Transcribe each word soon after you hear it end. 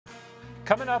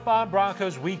Coming up on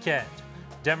Broncos Weekend,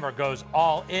 Denver goes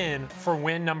all in for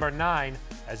win number 9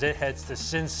 as it heads to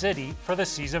Sin City for the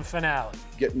season finale.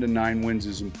 Getting to 9 wins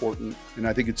is important, and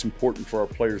I think it's important for our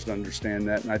players to understand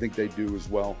that, and I think they do as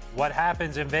well. What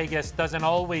happens in Vegas doesn't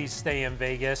always stay in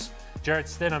Vegas. Jarrett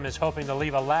Stidham is hoping to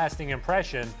leave a lasting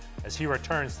impression as he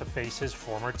returns to face his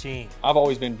former team. I've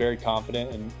always been very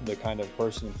confident in the kind of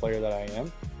person and player that I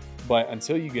am, but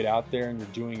until you get out there and you're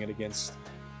doing it against,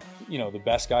 the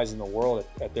best guys in the world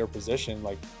at their position,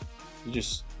 like you're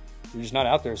just not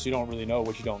out there, so you don't really know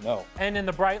what you don't know. And in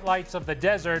the bright lights of the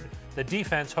desert, the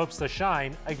defense hopes to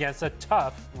shine against a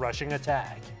tough rushing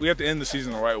attack. We have to end the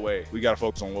season the right way. We got to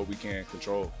focus on what we can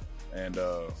control, and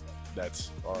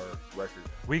that's our record.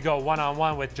 We go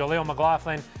one-on-one with Jaleel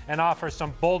McLaughlin and offer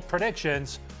some bold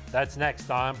predictions. That's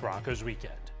next on Broncos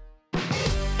Weekend.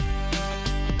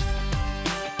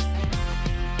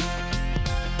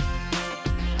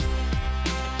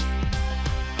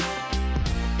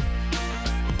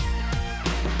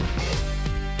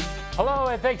 Hello,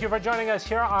 and thank you for joining us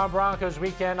here on Broncos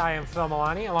Weekend. I am Phil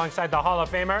Milani, alongside the Hall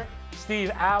of Famer, Steve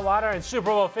Atwater, and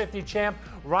Super Bowl 50 champ,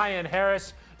 Ryan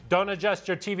Harris. Don't adjust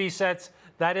your TV sets.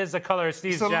 That is the color of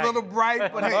Steve's jacket. It's a little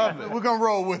bright, but hey, we're going to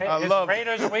roll with it. It's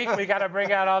Raiders Week. We got to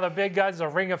bring out all the big guns. The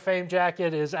Ring of Fame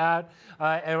jacket is out.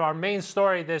 And our main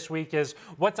story this week is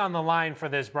what's on the line for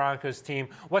this Broncos team?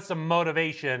 What's the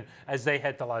motivation as they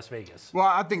head to Las Vegas? Well,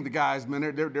 I think the guys,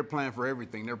 man, they're playing for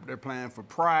everything. They're playing for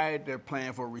pride. They're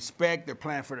playing for respect. They're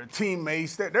playing for their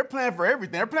teammates. They're playing for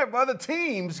everything. They're playing for other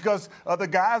teams because other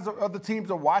teams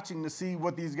are watching to see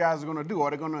what these guys are going to do. Are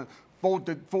they going to fold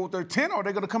their 10, or are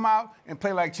they going to come out and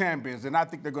play like champions? And I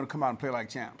think they're going to come out and play like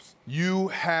champs. You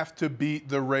have to beat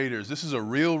the Raiders. This is a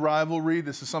real rivalry.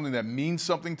 This is something that means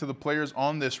something to the players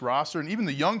on this roster, and even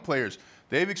the young players.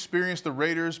 They've experienced the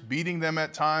Raiders beating them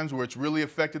at times where it's really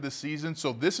affected the season.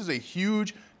 So this is a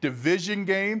huge division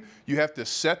game. You have to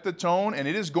set the tone, and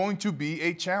it is going to be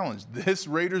a challenge. This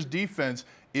Raiders defense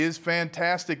is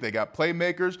fantastic. They got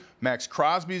playmakers. Maxx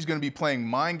Crosby is going to be playing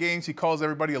mind games. He calls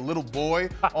everybody a little boy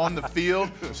on the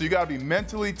field. So you got to be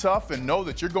mentally tough and know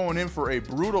that you're going in for a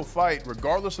brutal fight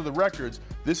regardless of the records.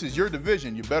 This is your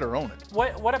division. You better own it.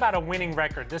 What about a winning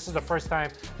record? This is the first time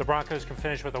the Broncos can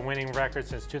finish with a winning record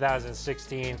since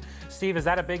 2016. Steve, is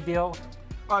that a big deal?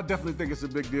 I definitely think it's a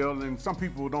big deal, and some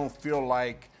people don't feel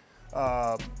like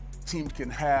teams can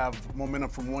have momentum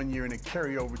from one year and it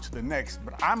carry over to the next,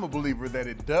 but I'm a believer that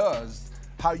it does.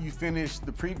 How you finish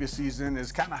the previous season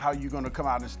is kind of how you're going to come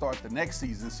out and start the next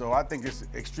season. So I think it's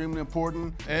extremely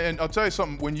important. And I'll tell you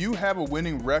something, when you have a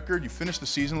winning record, you finish the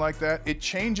season like that, it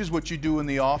changes what you do in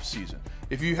the offseason.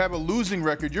 If you have a losing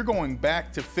record, you're going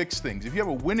back to fix things. If you have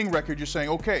a winning record, you're saying,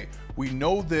 okay, we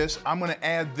know this, I'm going to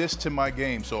add this to my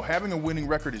game. So having a winning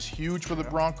record is huge for the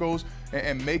Broncos,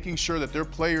 and making sure that their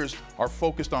players are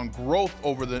focused on growth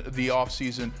over the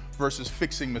offseason versus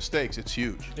fixing mistakes. It's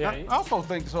huge. Yeah, I also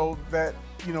think so that,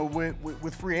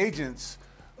 with free agents,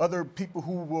 other people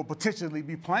who will potentially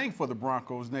be playing for the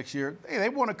Broncos next year, they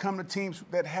want to come to teams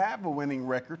that have a winning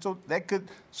record, so that could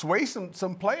sway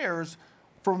some players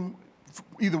from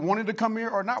either wanting to come here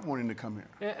or not wanting to come here.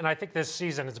 Yeah, and I think this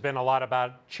season has been a lot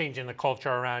about changing the culture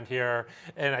around here,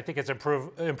 and I think it's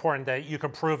important that you can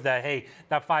prove that, hey,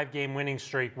 that 5-game winning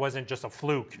streak wasn't just a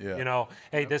fluke. Yeah.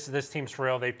 Hey, this team's for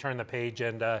real. They've turned the page,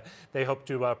 and they hope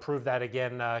to prove that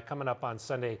again coming up on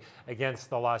Sunday against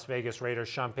the Las Vegas Raiders.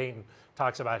 Sean Payton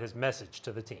talks about his message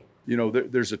to the team.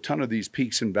 There's a ton of these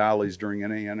peaks and valleys during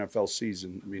any NFL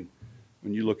season. I mean,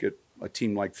 when you look at a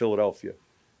team like Philadelphia,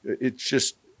 it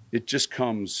just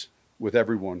comes with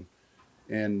everyone,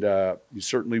 and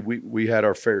certainly we had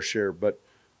our fair share. But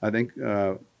I think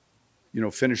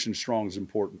finishing strong is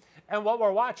important. And what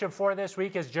we're watching for this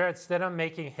week is Jarrett Stidham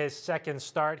making his second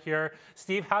start here.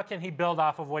 Steve, how can he build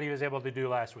off of what he was able to do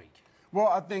last week? Well,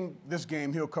 I think this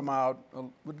game he'll come out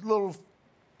with a little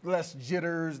less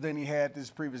jitters than he had this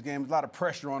previous game. A lot of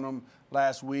pressure on him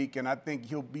last week, and I think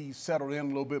he'll be settled in a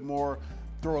little bit more,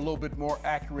 throw a little bit more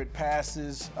accurate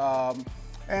passes.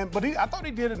 But I thought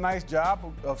he did a nice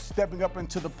job of stepping up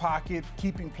into the pocket,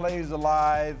 keeping plays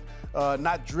alive,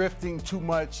 not drifting too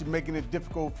much, making it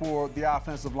difficult for the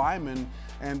offensive linemen.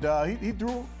 And he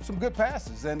threw some good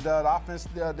passes. And the offense,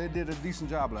 they did a decent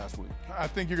job last week. I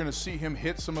think you're going to see him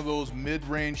hit some of those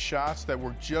mid-range shots that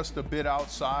were just a bit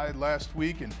outside last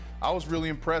week. And I was really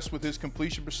impressed with his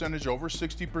completion percentage, over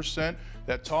 60%.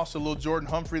 That toss to little Jordan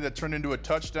Humphrey that turned into a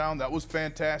touchdown, that was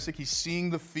fantastic. He's seeing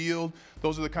the field.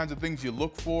 Those are the kinds of things you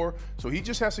look for. So he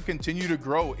just has to continue to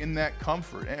grow in that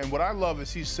comfort. And what I love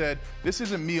is he said, this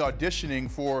isn't me auditioning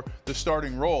for the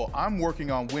starting role. I'm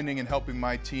working on winning and helping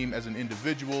my team as an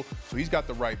individual. So he's got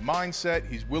the right mindset.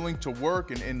 He's willing to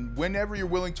work. And whenever you're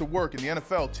willing to work in the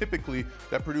NFL, typically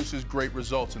that produces great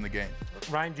results in the game.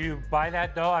 Ryan, do you buy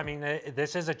that, though? I mean,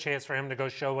 this is a chance for him to go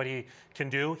show what he can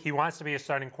do. He wants to be a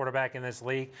starting quarterback in this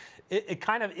league. It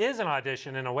kind of is an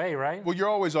audition in a way, right? Well, you're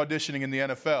always auditioning in the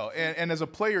NFL. And as a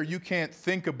player, you can't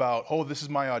think about, oh, this is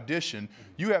my audition.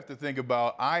 You have to think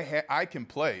about, I can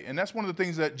play. And that's one of the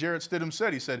things that Jarrett Stidham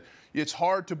said. He said, it's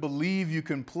hard to believe you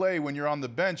can play when you're on the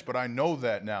bench, but I know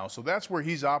that now. So that's where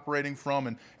he's operating from,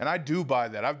 and I do buy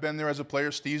that. I've been there as a player.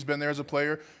 Steve's been there as a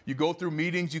player. You go through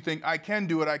meetings, you think, I can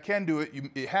do it, I can do it.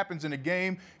 It happens in a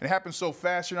game, and it happens so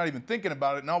fast you're not even thinking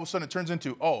about it, and all of a sudden it turns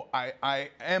into, oh, I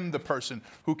am the person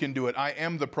who can do it. I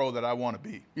am the pro that I want to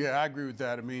be. Yeah, I agree with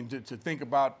that. I mean, to think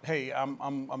about, hey,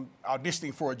 I'm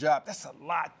auditioning for a job, that's a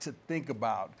lot to think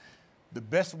about. The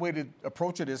best way to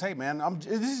approach it is, hey, man,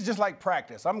 this is just like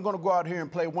practice. I'm going to go out here and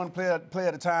play one play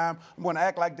at a time. I'm going to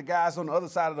act like the guys on the other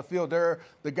side of the field. They're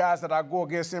the guys that I go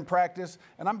against in practice,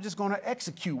 and I'm just going to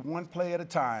execute one play at a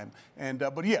time. And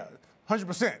but, yeah,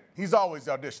 100%. He's always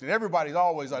auditioning. Everybody's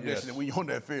always auditioning when you're on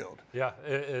that field. Yeah,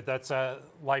 that's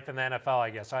life in the NFL, I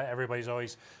guess. Everybody's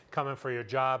always coming for your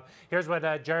job. Here's what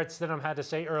Jarrett Stidham had to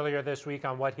say earlier this week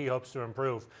on what he hopes to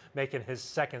improve, making his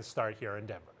second start here in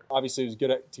Denver. Obviously, it was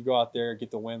good to go out there,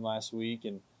 get the win last week,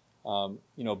 and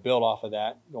build off of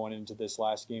that going into this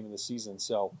last game of the season.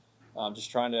 So,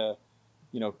 just trying to,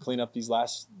 clean up these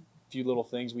last few little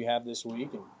things we have this week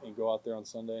and go out there on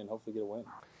Sunday and hopefully get a win.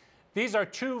 These are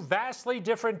two vastly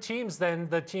different teams than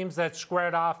the teams that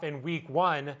squared off in Week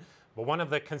 1, but one of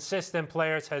the consistent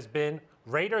players has been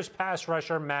Raiders pass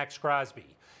rusher Maxx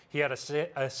Crosby. He had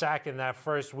a sack in that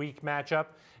first week matchup,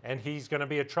 and he's going to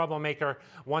be a troublemaker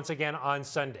once again on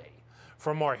Sunday.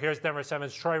 For more, here's Denver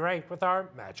 7's Troy Rank with our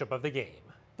matchup of the game.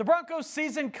 The Broncos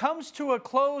season comes to a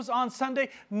close on Sunday.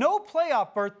 No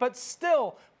playoff berth, but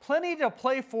still plenty to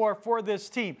play for this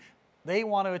team. They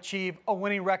want to achieve a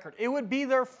winning record. It would be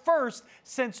their first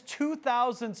since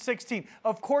 2016.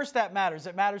 Of course that matters.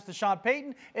 It matters to Sean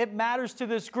Payton. It matters to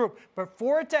this group. But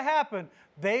for it to happen,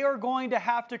 they are going to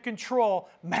have to control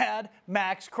Mad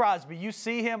Maxx Crosby. You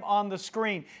see him on the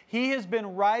screen. He has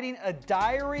been writing a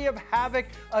diary of havoc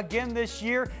again this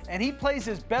year, and he plays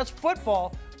his best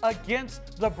football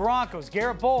against the Broncos.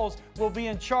 Garrett Bowles will be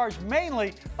in charge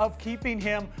mainly of keeping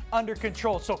him under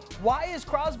control. So why is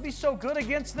Crosby so good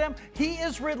against them? He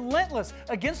is relentless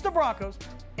against the Broncos.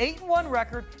 8-1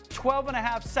 record,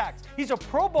 12.5 sacks. He's a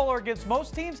Pro Bowler against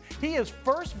most teams. He is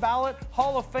first ballot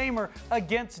Hall of Famer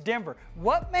against Denver.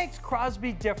 What makes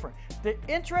Crosby different? The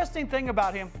interesting thing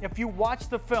about him, if you watch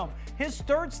the film, his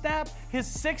third snap, his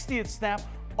 60th snap,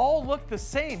 all look the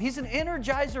same. He's an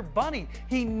Energizer bunny.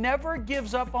 He never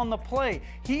gives up on the play.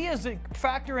 He is a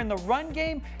factor in the run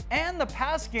game and the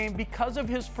pass game because of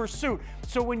his pursuit.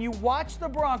 So when you watch the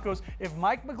Broncos, if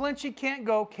Mike McGlinchey can't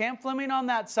go, Cam Fleming on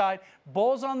that side,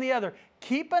 Bowles on the other,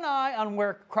 keep an eye on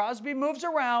where Crosby moves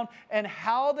around and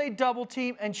how they double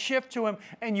team and shift to him,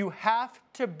 and you have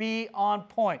to be on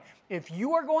point. If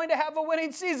you are going to have a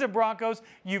winning season, Broncos,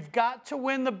 you've got to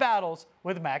win the battles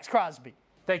with Maxx Crosby.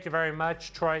 Thank you very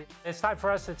much, Troy. It's time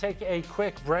for us to take a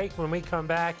quick break. When we come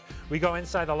back, we go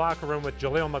inside the locker room with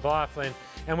Jaleel McLaughlin,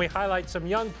 and we highlight some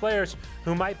young players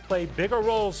who might play bigger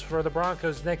roles for the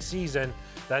Broncos next season.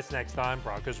 That's next on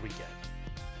Broncos Weekend.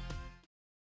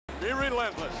 Be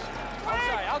relentless.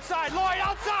 Outside, outside, Lloyd,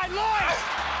 outside, Lloyd!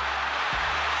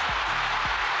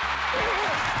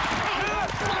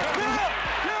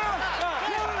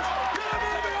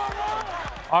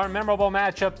 Our memorable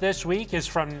matchup this week is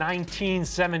from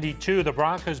 1972. The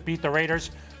Broncos beat the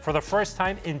Raiders for the first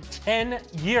time in 10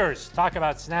 years. Talk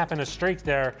about snapping a streak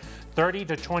there.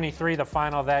 30-23, the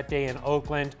final that day in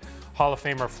Oakland. Hall of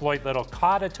Famer Floyd Little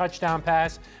caught a touchdown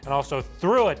pass and also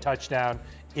threw a touchdown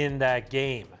in that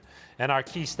game. And our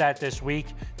key stat this week,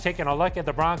 taking a look at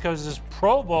the Broncos'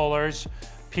 Pro Bowlers.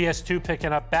 PS2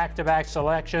 picking up back-to-back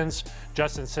selections.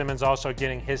 Justin Simmons also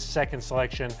getting his second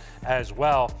selection as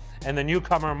well. And the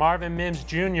newcomer Marvin Mims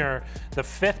Jr., the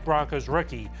 5th Broncos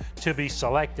rookie to be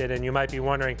selected. And you might be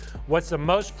wondering, what's the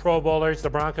most Pro Bowlers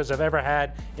the Broncos have ever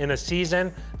had in a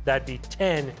season? That'd be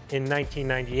 10 in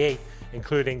 1998,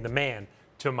 including the man,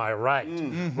 to my right.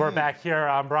 We're back here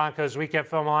on Broncos Weekend.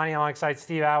 Phil Milani alongside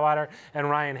Steve Atwater and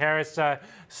Ryan Harris.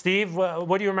 Steve,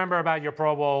 what do you remember about your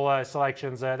Pro Bowl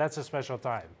selections? That's a special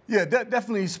time. Yeah,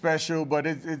 definitely special, but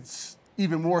it's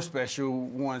even more special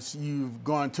once you've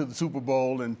gone to the Super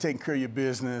Bowl and taken care of your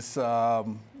business.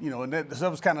 And that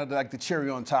was kind of like the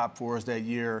cherry on top for us that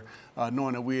year,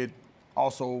 knowing that we had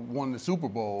also won the Super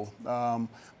Bowl.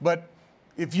 But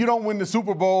if you don't win the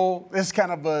Super Bowl, it's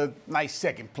kind of a nice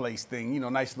second place thing,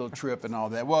 nice little trip and all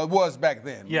that. Well, it was back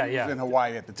then. Yeah, It was in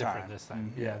Hawaii at the Different time. this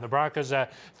time. Yeah, the Broncos,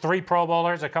 3 Pro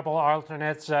Bowlers, a couple of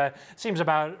alternates. Seems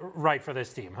about right for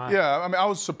this team, huh? Yeah, I mean, I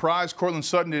was surprised Cortland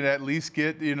Sutton did at least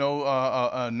get,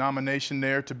 a nomination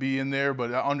there to be in there,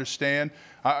 but I understand.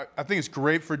 I think it's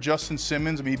great for Justin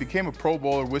Simmons. I mean, he became a Pro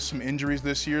Bowler with some injuries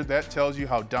this year. That tells you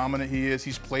how dominant he is.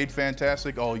 He's played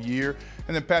fantastic all year.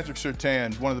 And then Patrick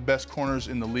Surtain, one of the best corners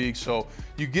in the league. So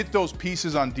you get those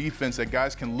pieces on defense that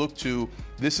guys can look to.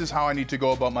 This is how I need to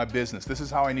go about my business. This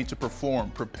is how I need to perform,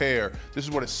 prepare. This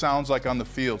is what it sounds like on the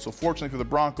field. So fortunately for the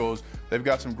Broncos, they've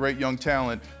got some great young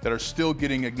talent that are still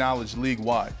getting acknowledged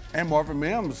league-wide. And Marvin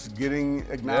Mims getting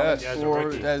acknowledged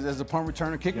Yes. as a punt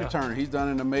returner, kick returner. He's done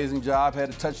an amazing job, had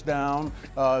a touchdown,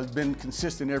 been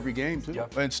consistent every game, too.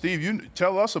 Yep. And Steve, you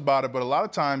tell us about it, but a lot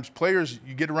of times players,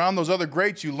 you get around those other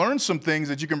greats, you learn some things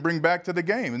that you can bring back to the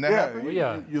game. And that happens.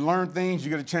 You learn things, you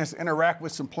get a chance to interact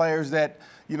with some players that,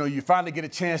 you finally get a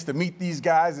chance to meet these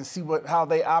guys and see how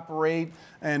they operate.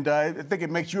 And I think it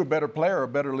makes you a better player, a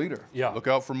better leader. Yeah. Look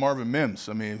out for Marvin Mims.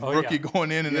 I mean, rookie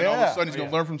going in and then all of a sudden he's going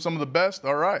to learn from some of the best.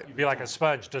 All right. You'd be like a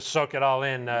sponge to soak it all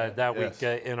in that week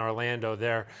in Orlando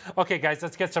there. Okay, guys,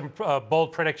 let's get some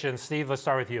bold predictions. Steve, let's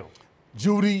start with you.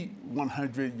 Judy,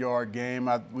 100-yard game.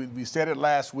 We said it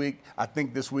last week. I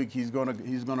think this week he's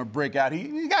gonna break out.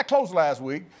 He got close last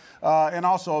week. And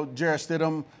also Jarrett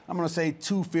Stidham, I'm going to say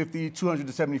 250,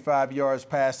 275 yards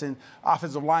passing.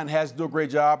 Offensive line has to do a great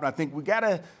job, and I think we got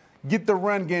to get the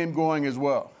run game going as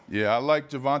well. Yeah, I like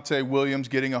Javonte Williams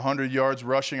getting 100 yards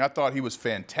rushing. I thought he was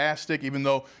fantastic, even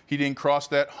though he didn't cross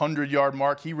that 100-yard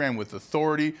mark. He ran with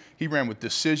authority. He ran with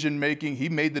decision-making. He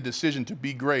made the decision to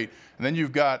be great. And then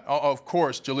you've got, of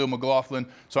course, Jaleel McLaughlin.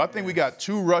 So I think we got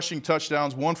 2 rushing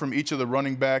touchdowns, 1 from each of the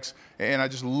running backs. And I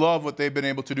just love what they've been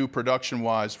able to do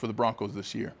production-wise for the Broncos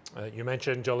this year. You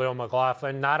mentioned Jaleel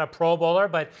McLaughlin, not a Pro Bowler,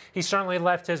 but he certainly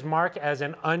left his mark as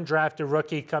an undrafted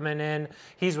rookie coming in.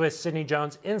 He's with Sidney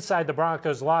Jones inside the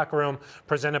Broncos locker room,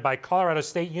 presented by Colorado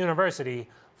State University.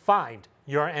 Find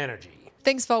your energy.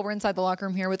 Thanks, Phil. We're inside the locker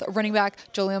room here with running back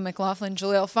Jaleel McLaughlin.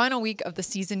 Jaleel, final week of the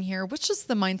season here. What's just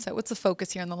the mindset? What's the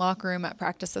focus here in the locker room at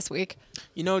practice this week?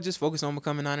 Just focus on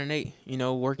becoming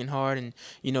 9-8. Working hard and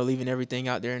leaving everything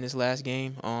out there in this last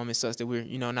game. It sucks that we're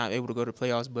not able to go to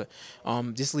playoffs, but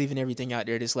just leaving everything out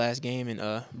there this last game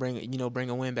and bring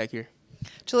a win back here.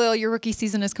 Jaleel, your rookie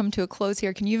season has come to a close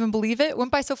here. Can you even believe it? It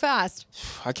went by so fast.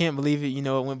 I can't believe it.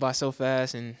 It went by so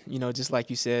fast, and just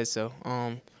like you said. So.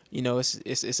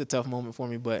 It's a tough moment for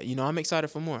me, but I'm excited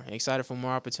for more. Excited for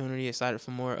more opportunity. Excited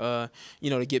for more.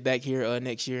 To get back here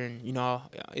next year, and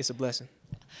it's a blessing.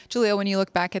 Jaleel, when you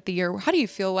look back at the year, how do you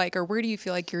feel like, or where do you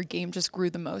feel like your game just grew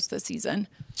the most this season?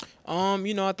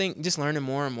 I think just learning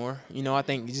more and more. I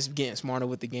think just getting smarter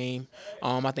with the game.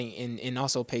 I think and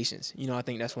also patience. I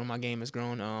think that's where my game has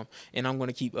grown. And I'm going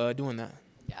to keep doing that.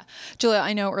 Yeah. Julia,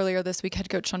 I know earlier this week head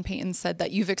coach Sean Payton said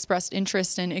that you've expressed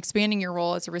interest in expanding your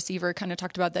role as a receiver, kind of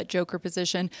talked about that joker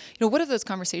position. What have those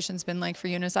conversations been like for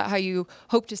you, and is that how you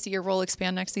hope to see your role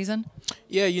expand next season?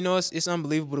 Yeah, it's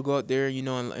unbelievable to go out there,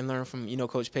 and learn from,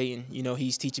 Coach Payton.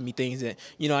 He's teaching me things that,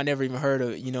 I never even heard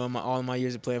of, in all my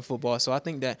years of playing football. So I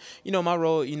think that, my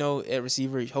role, at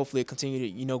receiver, hopefully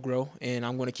continue to, grow, and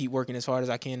I'm going to keep working as hard as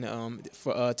I can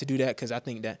to do that, because I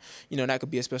think that, that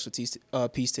could be a special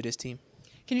piece to this team.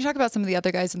 Can you talk about some of the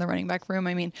other guys in the running back room?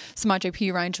 I mean, Samaje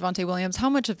Perine, Javonte Williams, how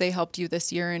much have they helped you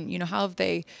this year? And, how have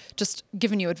they just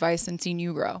given you advice and seen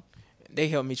you grow? They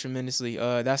helped me tremendously.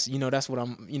 That's what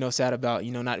I'm, sad about,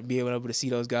 not being able to see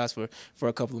those guys for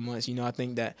a couple of months. I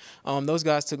think that those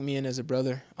guys took me in as a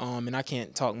brother, and I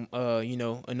can't talk,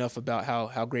 enough about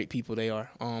how great people they are.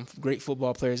 Great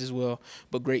football players as well,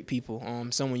 but great people.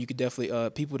 Someone you could definitely,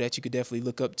 people that you could definitely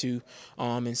look up to,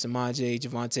 and Samaje,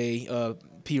 Javonte,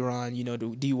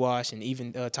 Perine, D-Wash, and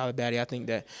even Tyler Batty. I think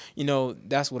that,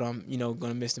 that's what I'm, going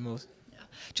to miss the most.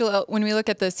 Jaleel, when we look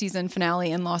at the season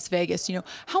finale in Las Vegas,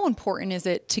 how important is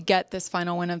it to get this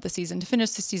final win of the season, to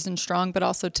finish the season strong, but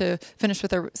also to finish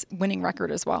with a winning record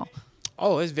as well?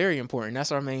 Oh, it's very important.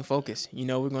 That's our main focus. We're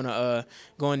going to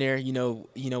go in there,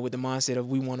 with the mindset of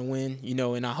we want to win,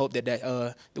 and I hope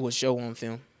that will show on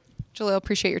film. Jaleel,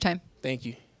 appreciate your time. Thank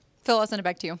you. Phil, I'll send it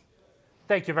back to you.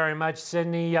 Thank you very much,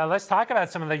 Sydney. Let's talk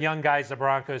about some of the young guys the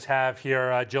Broncos have here.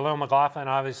 Jaleel McLaughlin,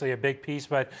 obviously a big piece,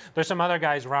 but there's some other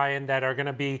guys, Ryan, that are going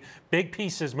to be big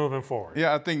pieces moving forward.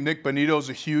 Yeah, I think Nick Bonito's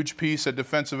a huge piece at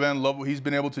defensive end. Love what he's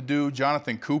been able to do.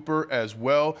 Jonathan Cooper as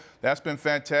well. That's been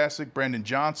fantastic. Brandon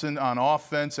Johnson on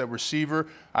offense at receiver.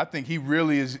 I think he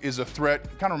really is a threat.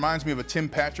 Kind of reminds me of a Tim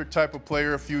Patrick type of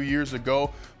player a few years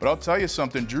ago. But I'll tell you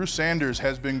something, Drew Sanders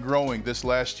has been growing this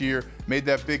last year. Made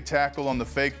that big tackle on the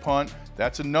fake punt.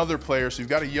 That's another player. So you've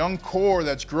got a young core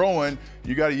that's growing.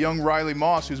 You got a young Riley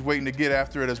Moss who's waiting to get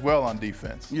after it as well on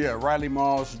defense. Yeah, Riley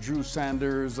Moss, Drew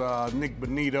Sanders, Nick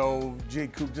Bonito, Jay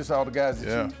Coop, just all the guys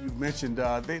that you've mentioned.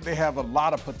 They have a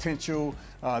lot of potential.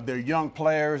 They're young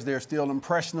players. They're still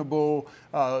impressionable.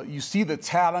 You see the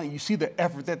talent. You see the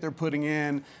effort that they're putting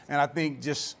in. And I think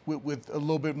just with a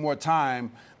little bit more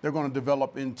time, they're going to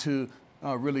develop into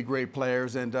really great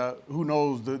players. And who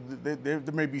knows,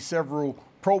 there may be several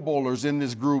Pro Bowlers in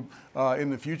this group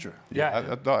in the future. Yeah,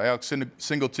 I thought Alex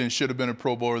Singleton should have been a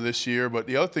Pro Bowler this year. But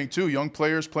the other thing, too, young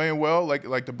players playing well,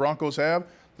 like the Broncos have,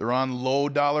 they're on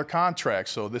low-dollar contracts.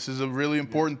 So this is a really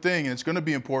important thing, and it's going to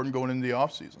be important going into the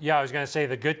offseason. Yeah, I was going to say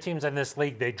the good teams in this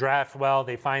league, they draft well,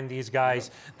 they find these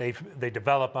guys, they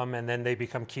develop them, and then they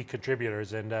become key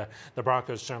contributors. And the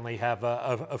Broncos certainly have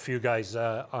a few guys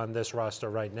on this roster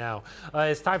right now.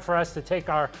 It's time for us to take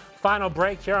our final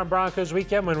break here on Broncos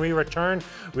Weekend. When we return,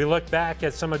 we look back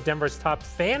at some of Denver's top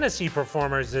fantasy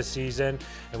performers this season,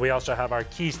 and we also have our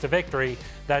keys to victory.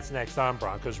 That's next on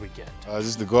Broncos Weekend.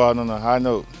 Just to go out on a high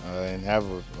note and have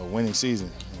a winning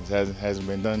season. It hasn't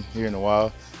been done here in a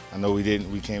while. I know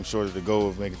we came short of the goal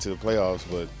of making it to the playoffs,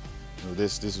 but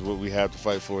this is what we have to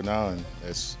fight for now, and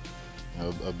that's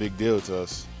a big deal to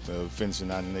us, finishing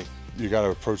 9-8. You got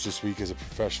to approach this week as a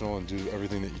professional and do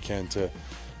everything that you can to,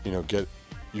 get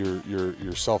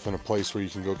yourself in a place where you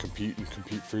can go compete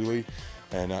freely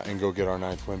and go get our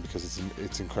 9th win, because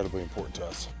it's incredibly important to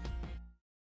us.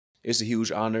 It's a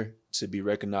huge honor to be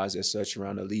recognized as such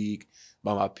around the league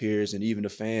by my peers and even the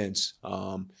fans,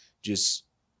 just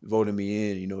voting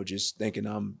me in, just thinking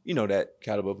I'm, that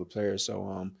caliber of a player.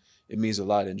 So it means a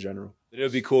lot in general. It'll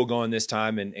be cool going this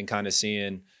time and kind of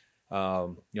seeing,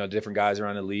 different guys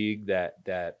around the league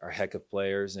that are heck of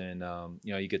players. And,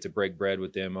 you get to break bread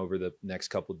with them over the next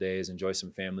couple of days, enjoy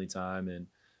some family time.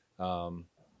 And,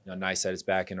 nice that it's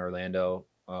back in Orlando.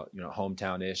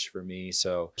 Hometown-ish for me.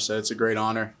 So it's a great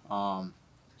honor.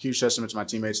 Huge testament to my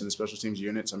teammates in the special teams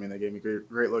units. I mean, they gave me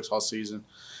great looks all season.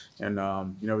 And,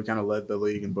 we kind of led the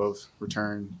league in both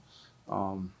return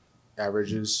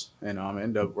averages and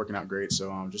ended up working out great.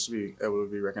 So just to be able to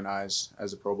be recognized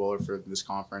as a Pro Bowler for this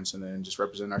conference and then just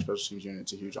represent our special teams unit,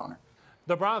 it's a huge honor.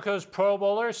 The Broncos Pro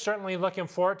Bowlers certainly looking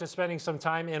forward to spending some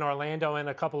time in Orlando in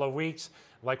a couple of weeks.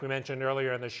 Like we mentioned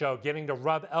earlier in the show, getting to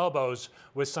rub elbows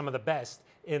with some of the best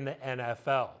in the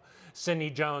NFL. Sydney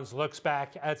Jones looks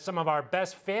back at some of our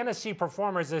best fantasy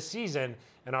performers this season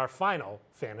in our final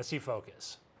Fantasy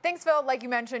Focus. Thanks, Phil. Like you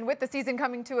mentioned, with the season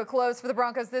coming to a close for the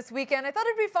Broncos this weekend, I thought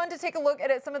it'd be fun to take a look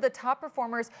at some of the top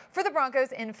performers for the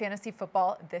Broncos in fantasy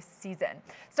football this season.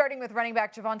 Starting with running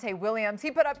back Javonte Williams,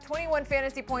 he put up 21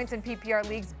 fantasy points in PPR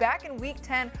leagues back in Week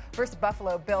 10 versus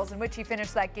Buffalo Bills, in which he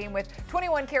finished that game with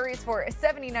 21 carries for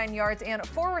 79 yards and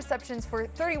 4 receptions for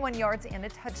 31 yards and a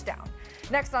touchdown.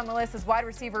 Next on the list is wide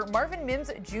receiver Marvin Mims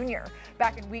Jr.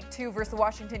 Back in Week 2 versus the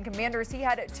Washington Commanders, he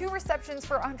had 2 receptions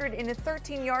for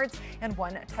 113 yards and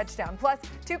 1 touchdown, plus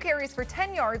 2 carries for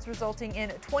 10 yards, resulting in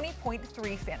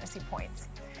 20.3 fantasy points.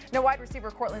 Now, wide receiver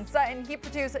Courtland Sutton, he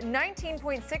produced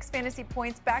 19.6 fantasy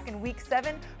points back in Week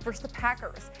 7 versus the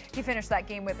Packers. He finished that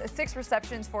game with 6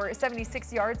 receptions for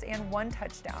 76 yards and 1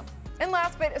 touchdown. And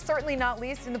last but certainly not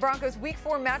least, in the Broncos Week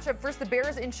 4 matchup versus the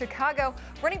Bears in Chicago,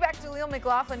 running back Jaleel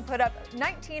McLaughlin put up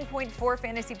 19.4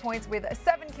 fantasy points with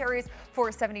 7 carries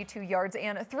for 72 yards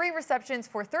and 3 receptions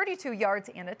for 32 yards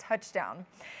and a touchdown.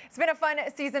 It's been a fun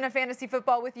season of fantasy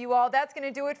football with you all. That's going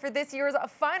to do it for this year's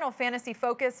final Fantasy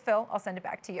Focus. Phil, I'll send it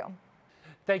back to you.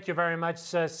 Thank you very much,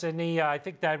 Sydney. I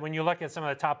think that when you look at some of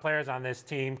the top players on this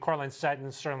team, Courtland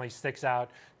Sutton certainly sticks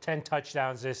out. 10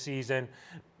 touchdowns this season.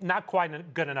 Not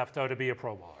quite good enough, though, to be a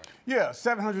Pro Bowler. Yeah,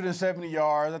 770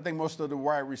 yards. I think most of the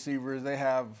wide receivers, they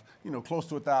have, close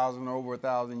to 1,000 or over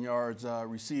 1,000 yards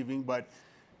receiving. But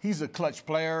he's a clutch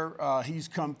player. He's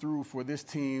come through for this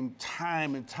team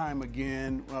time and time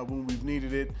again when we've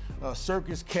needed it.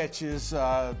 Circus catches,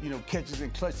 catches in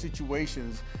clutch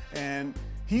situations. And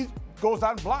he goes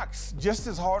out and blocks just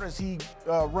as hard as he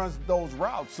runs those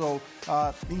routes. So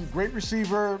he's a great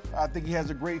receiver. I think he has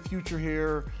a great future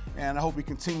here. and I hope he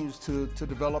continues to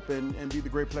develop and be the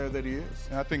great player that he is.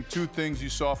 And I think two things you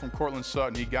saw from Courtland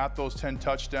Sutton. He got those 10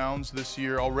 touchdowns this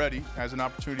year already, has an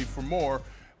opportunity for more,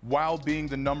 while being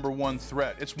the #1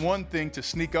 threat. It's one thing to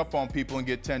sneak up on people and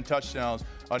get 10 touchdowns,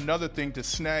 another thing to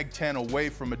snag 10 away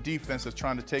from a defense that's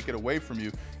trying to take it away from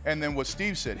you. And then what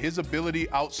Steve said, his ability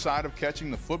outside of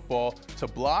catching the football to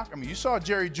block. I mean, you saw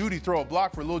Jerry Jeudy throw a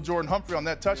block for little Jordan Humphrey on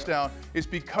that touchdown. It's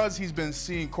because he's been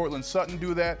seeing Courtland Sutton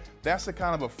do that. That's the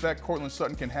kind of effect Courtland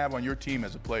Sutton can have on your team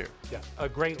as a player. Yeah, a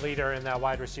great leader in that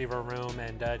wide receiver room,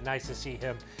 and nice to see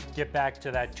him get back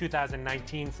to that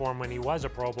 2019 form when he was a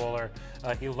Pro Bowler.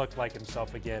 He looked like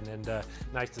himself again, and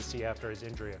nice to see after his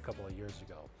injury a couple of years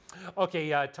ago. Okay,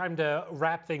 time to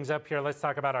wrap things up here. Let's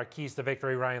talk about our keys to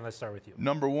victory. Ryan, let's start with you.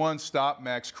 #1, stop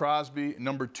Maxx Crosby.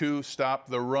 #2, stop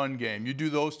the run game. You do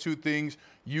those two things,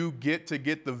 you get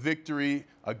the victory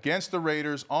against the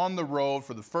Raiders on the road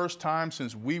for the first time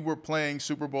since we were playing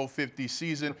Super Bowl 50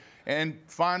 season. And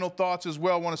final thoughts as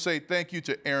well. I want to say thank you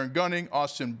to Aaron Gunning,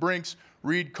 Austin Brinks,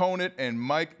 Reed Conant, and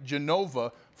Mike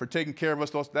Genova for taking care of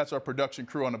us. That's our production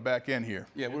crew on the back end here.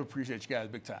 Yeah, we appreciate you guys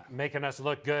big time. Making us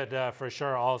look good for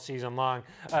sure all season long.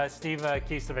 Steve,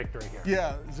 keys to victory here.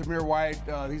 Yeah, Zamir White,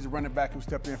 he's a running back who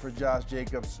stepped in for Josh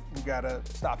Jacobs. We got to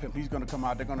stop him. He's going to come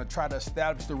out. They're going to try to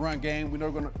establish the run game. We know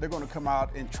they're going to come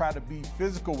out and try to be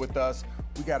physical with us.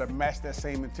 We got to match that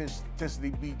same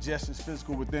intensity, be just as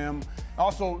physical with them.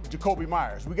 Also, Jacoby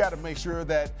Myers. We got to make sure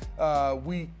that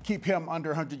we keep him under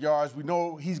 100 yards. We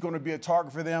know he's going to be a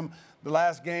target for them. The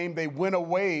last game, they went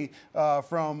away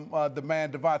from the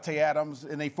man Devontae Adams,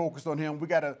 and they focused on him. We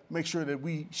got to make sure that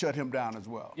we shut him down as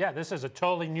well. Yeah, this is a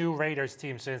totally new Raiders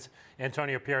team since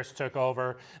Antonio Pierce took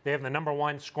over. They have the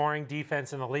 #1 scoring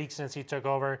defense in the league since he took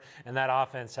over, and that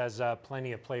offense has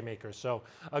plenty of playmakers. So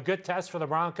a good test for the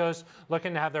Broncos,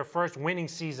 looking to have their first winning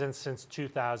season since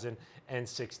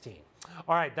 2016.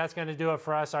 All right, that's going to do it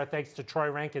for us. Our thanks to Troy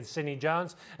Rank and Sidney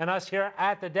Jones, and us here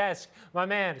at the desk, my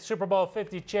man, Super Bowl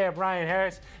 50 champ Ryan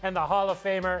Harris, and the Hall of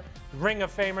Famer, Ring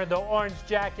of Famer, the orange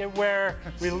jacket wearer.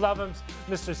 We love him,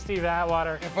 Mr. Steve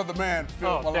Atwater. And for the man,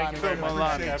 Phil Milani. Thank you very much.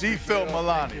 Phil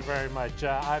Milani. Thank you very much.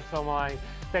 I'm Phil Milani.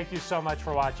 Thank you so much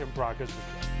for watching Broncos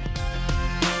Weekend.